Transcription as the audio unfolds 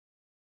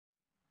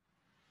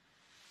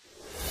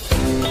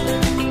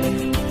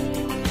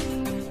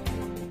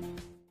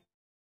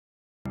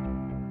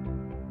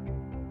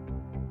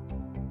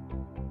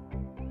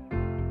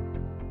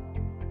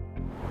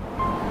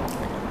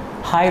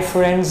Hi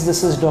friends,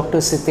 this is Dr.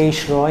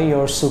 Sitesh Roy,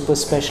 your super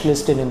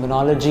specialist in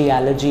immunology,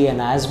 allergy and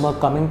asthma,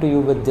 coming to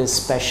you with this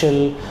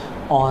special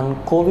on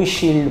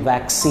Covishield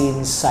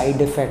vaccine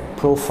side effect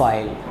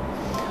profile.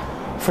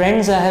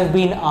 Friends, I have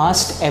been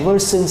asked ever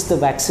since the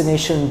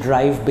vaccination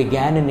drive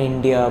began in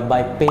India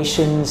by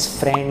patients,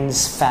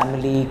 friends,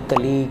 family,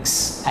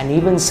 colleagues, and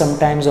even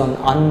sometimes on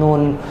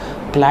unknown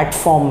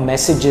platform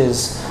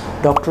messages,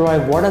 Dr. Roy,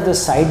 what are the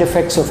side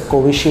effects of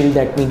Covishield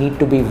that we need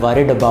to be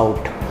worried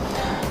about?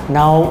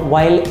 Now,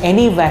 while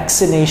any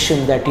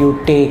vaccination that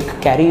you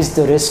take carries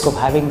the risk of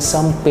having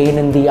some pain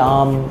in the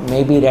arm,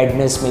 maybe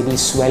redness, maybe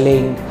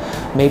swelling,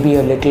 maybe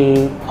a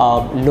little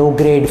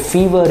low-grade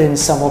fever in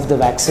some of the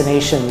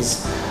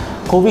vaccinations,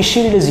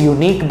 Covishield is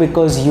unique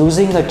because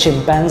using a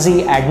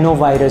chimpanzee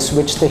adenovirus,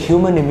 which the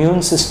human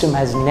immune system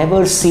has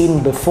never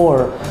seen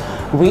before,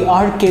 we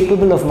are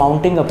capable of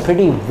mounting a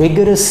pretty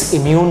vigorous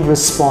immune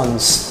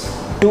response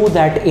to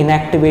that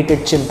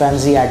inactivated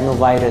chimpanzee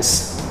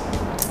adenovirus.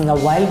 Now,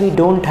 while we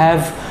don't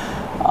have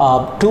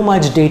too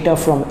much data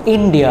from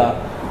India,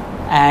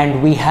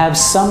 and we have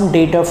some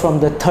data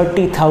from the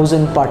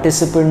 30,000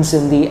 participants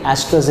in the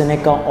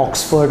AstraZeneca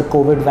Oxford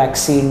COVID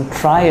vaccine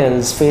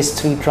trials, phase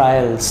 3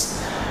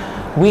 trials,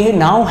 we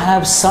now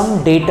have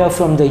some data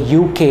from the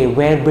UK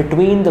where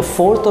between the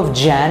 4th of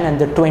Jan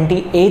and the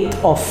 28th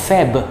of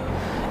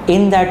Feb,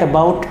 in that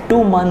about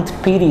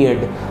 2-month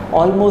period,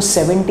 almost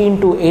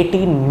 17 to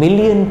 18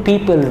 million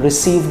people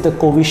received the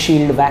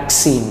Covishield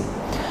vaccine.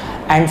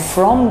 And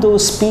from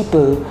those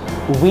people,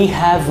 we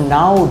have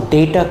now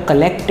data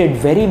collected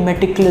very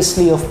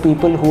meticulously of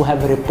people who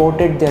have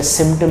reported their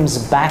symptoms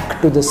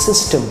back to the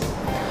system.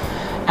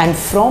 And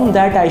from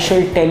that, I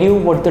shall tell you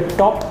what the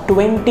top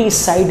 20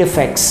 side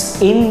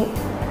effects in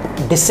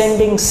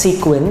descending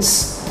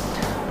sequence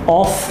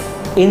of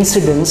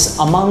incidents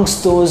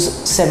amongst those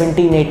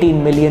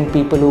 17-18 million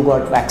people who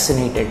got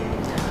vaccinated.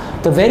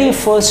 The very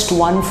first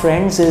one,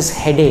 friends, is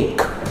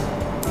headache.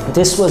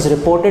 This was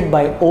reported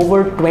by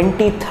over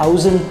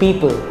 20,000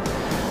 people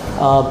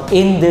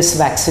in this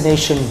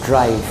vaccination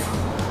drive.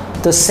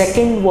 The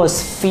second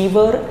was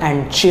fever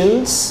and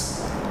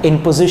chills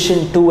in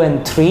position 2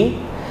 and 3.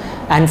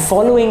 And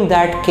following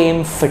that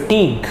came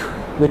fatigue,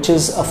 which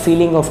is a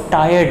feeling of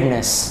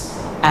tiredness,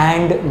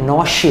 and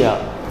nausea.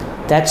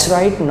 That's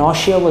right,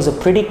 nausea was a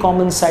pretty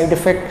common side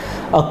effect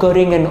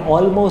occurring in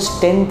almost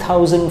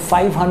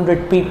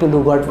 10,500 people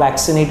who got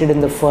vaccinated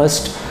in the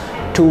first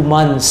 2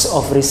 months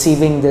of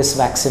receiving this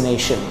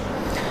vaccination.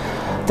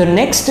 The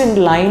next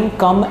in line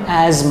come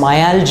as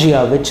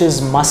myalgia, which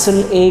is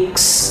muscle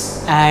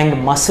aches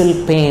and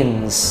muscle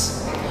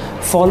pains.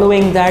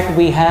 Following that,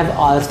 we have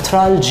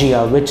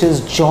arthralgia, which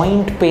is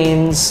joint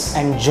pains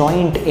and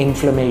joint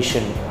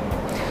inflammation.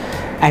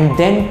 And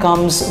then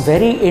comes,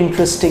 very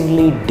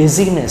interestingly,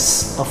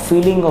 dizziness, a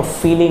feeling of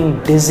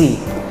feeling dizzy.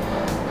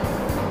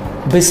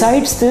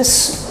 Besides this,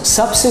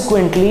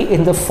 subsequently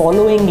in the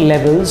following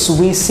levels,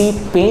 we see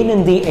pain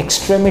in the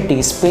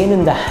extremities, pain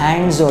in the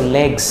hands or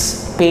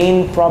legs.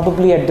 Pain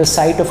probably at the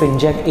site of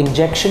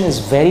injection is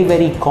very,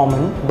 very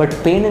common, but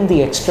pain in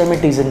the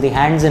extremities, in the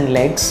hands and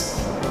legs,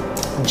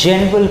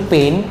 general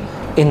pain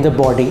in the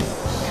body,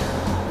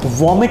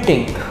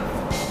 vomiting,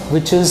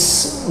 which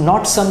is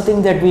not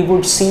something that we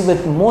would see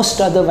with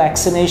most other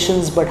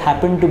vaccinations, but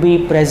happen to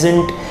be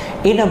present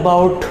in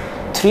about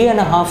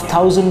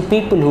 3,500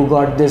 people who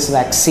got this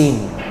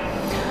vaccine,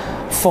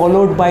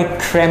 followed by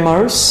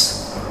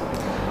tremors,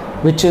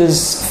 which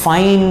is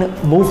fine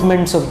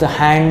movements of the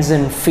hands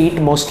and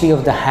feet, mostly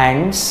of the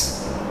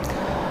hands,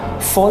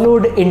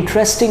 followed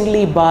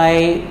interestingly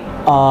by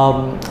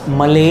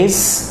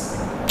malaise,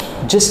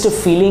 just a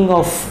feeling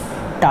of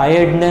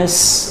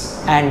tiredness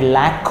and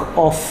lack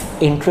of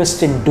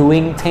interest in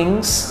doing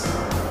things,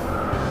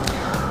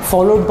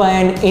 followed by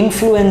an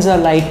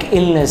influenza-like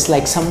illness,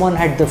 like someone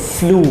had the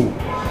flu,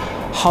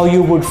 how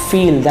you would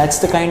feel. That's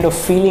the kind of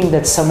feeling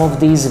that some of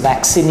these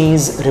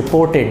vaccinees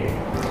reported.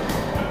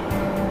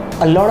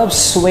 A lot of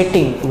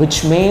sweating,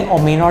 which may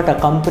or may not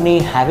accompany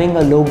having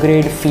a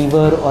low-grade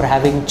fever or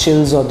having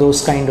chills or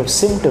those kind of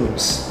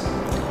symptoms.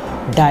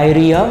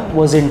 Diarrhea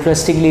was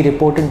interestingly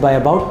reported by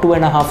about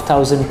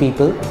 2,500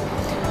 people,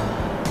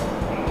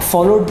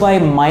 followed by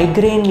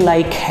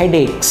migraine-like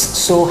headaches.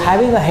 So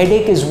having a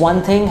headache is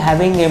one thing,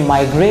 having a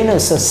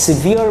migrainous, a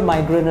severe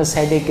migrainous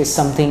headache is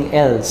something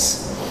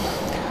else.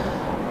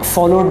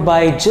 Followed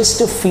by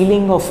just a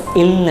feeling of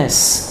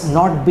illness,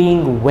 not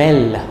being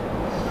well.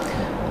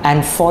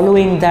 And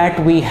following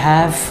that, we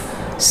have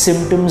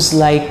symptoms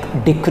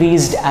like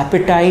decreased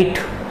appetite.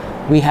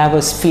 We have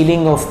a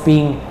feeling of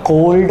being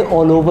cold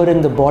all over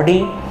in the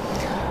body.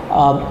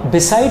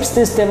 Besides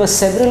this, there were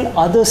several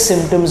other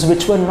symptoms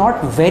which were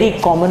not very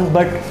common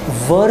but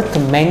worth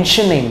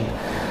mentioning,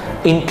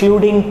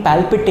 including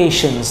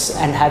palpitations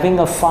and having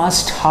a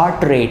fast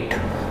heart rate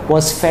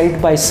was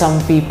felt by some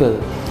people.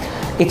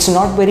 It's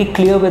not very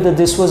clear whether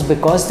this was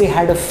because they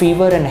had a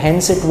fever and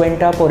hence it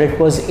went up, or it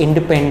was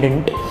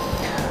independent.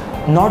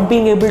 Not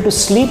being able to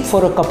sleep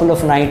for a couple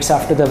of nights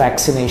after the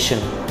vaccination.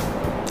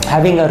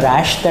 having a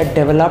rash that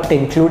developed,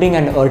 including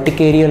an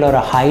urticarial or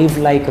a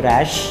hive-like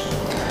rash,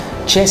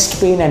 chest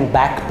pain and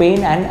back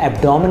pain and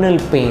abdominal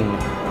pain,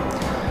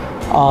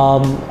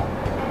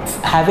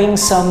 having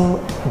some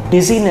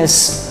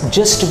dizziness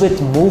just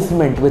with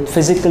movement, with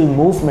physical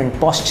movement,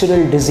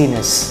 postural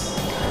dizziness,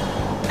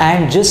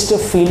 and just a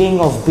feeling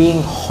of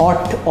being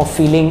hot or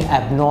feeling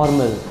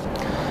abnormal.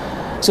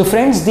 So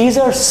friends, these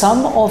are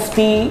some of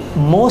the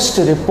most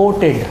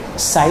reported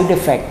side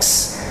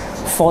effects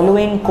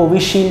following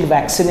Covishield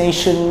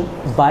vaccination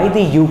by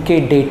the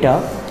UK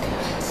data.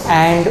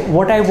 And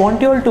what I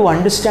want you all to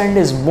understand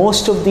is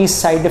most of these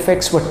side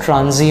effects were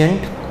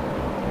transient.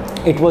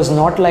 It was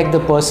not like the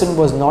person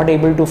was not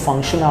able to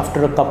function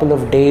after a couple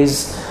of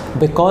days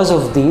because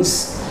of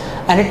these.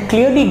 And it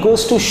clearly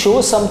goes to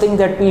show something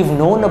that we've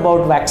known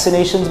about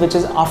vaccinations, which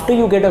is after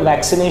you get a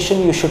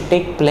vaccination, you should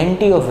take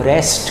plenty of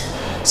rest,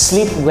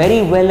 sleep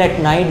very well at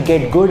night,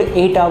 get good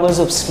 8 hours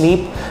of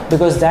sleep,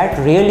 because that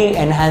really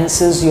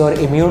enhances your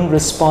immune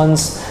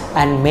response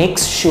and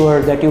makes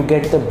sure that you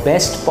get the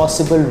best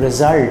possible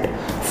result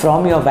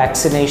from your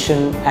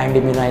vaccination and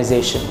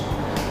immunization.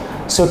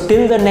 So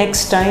till the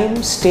next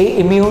time, stay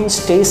immune,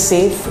 stay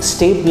safe,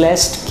 stay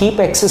blessed, keep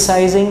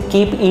exercising,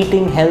 keep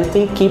eating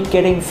healthy, keep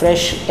getting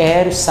fresh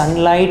air,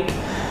 sunlight,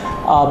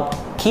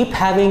 keep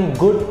having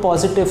good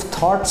positive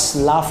thoughts,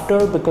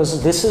 laughter,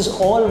 because this is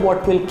all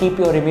what will keep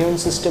your immune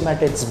system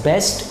at its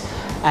best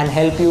and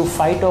help you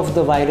fight off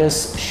the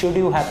virus should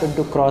you happen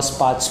to cross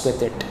paths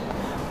with it.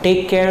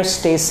 Take care,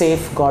 stay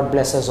safe, God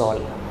bless us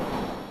all.